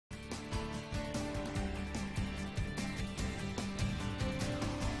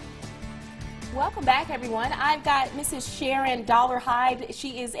Welcome back, everyone. I've got Mrs. Sharon Dollarhide.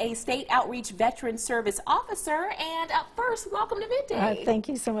 She is a State Outreach Veteran Service Officer. And first, welcome to Midday. Thank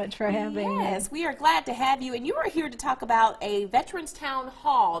you so much for having me. Yes, we are glad to have you. And you are here to talk about a Veterans Town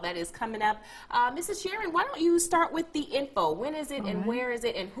Hall that is coming up. Mrs. Sharon, why don't you start with the info? When is it and where is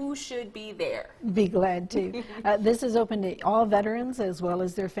it and who should be there? Be glad to. This is open to all veterans as well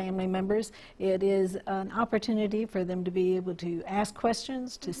as their family members. It is an opportunity for them to be able to ask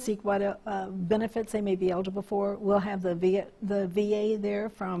questions, to seek what benefits they may be eligible for. We'll have the VA there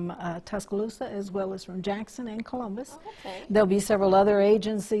from Tuscaloosa as well as from Jackson and Columbus. Okay. There'll be several other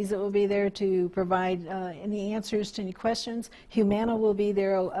agencies that will be there to provide any answers to any questions. Humana will be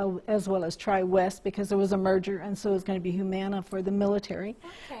there as well as Tri-West because there was a merger, and so it's going to be Humana for the military.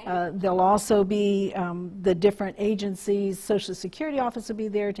 Okay. There'll also be the different agencies. Social Security Office will be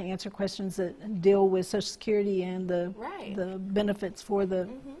there to answer questions that deal with Social Security and the benefits for the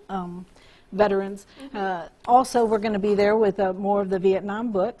veterans. Also, we're going to be there with more of the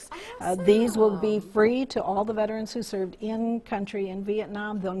Vietnam books. These will be free to all the veterans who served in country in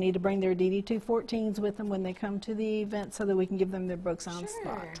Vietnam. They'll need to bring their DD-214s with them when they come to the event so that we can give them their books on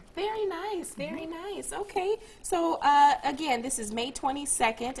spot. Very nice, very nice. Okay, so again, this is May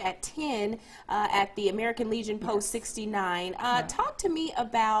 22nd at 10 at the American Legion Post 69. Talk to me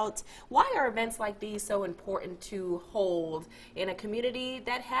about why are events like these so important to hold in a community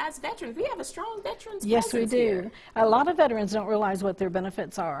that has veterans? We have a strong veterans Yes, we do. Here. A lot of veterans don't realize what their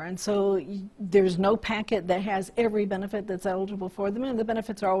benefits are, and so there's no packet that has every benefit that's eligible for them, and the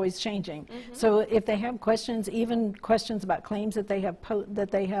benefits are always changing. So if they have questions, even questions about claims that they have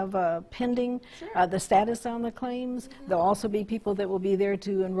pending, the status on the claims, there'll also be people that will be there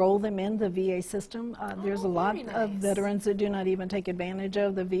to enroll them in the VA system. There's a lot of veterans that do not even take advantage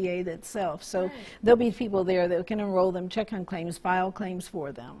of the VA itself, so there'll be people there that can enroll them, check on claims, file claims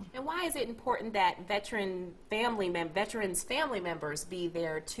for them. And why is it important that veterans family members be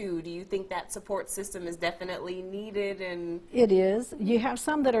there too? Do you think that support system is definitely needed? And it is. You have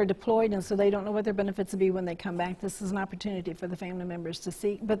some that are deployed, and so they don't know what their benefits will be when they come back. This is an opportunity for the family members to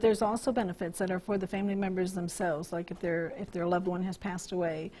seek. But there's also benefits that are for the family members themselves, like if their loved one has passed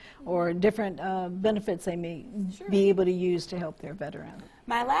away, or different benefits they may be able to use to help their veteran.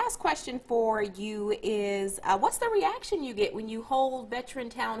 My last question for you is, what's the reaction you get when you hold veteran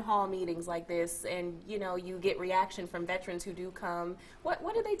town hall meetings like this, and you get reaction from veterans who do come?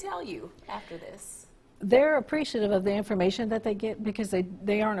 What do they tell you after this? They're appreciative of the information that they get because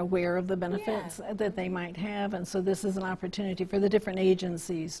they aren't aware of the benefits that they might have, and so this is an opportunity for the different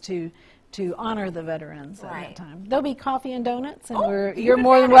agencies to honor the veterans at that time. There'll be coffee and donuts, and you're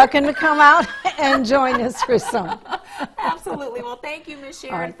more than welcome to come out and join us for some. Absolutely. Well, thank you, Ms.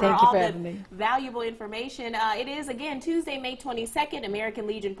 Sharon, for all the valuable information. It is, again, Tuesday, May 22nd, American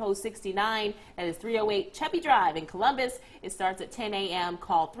Legion Post 69. That is 308 Chubby Drive in Columbus. It starts at 10 a.m.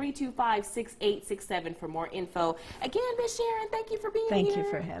 Call 325-6867 for more info. Again, Ms. Sharon, thank you for being here. Thank you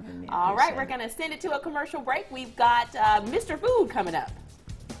for having me. All right, we're going to send it to a commercial break. We've got Mr. Food coming up.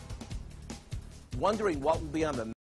 Wondering what will be on the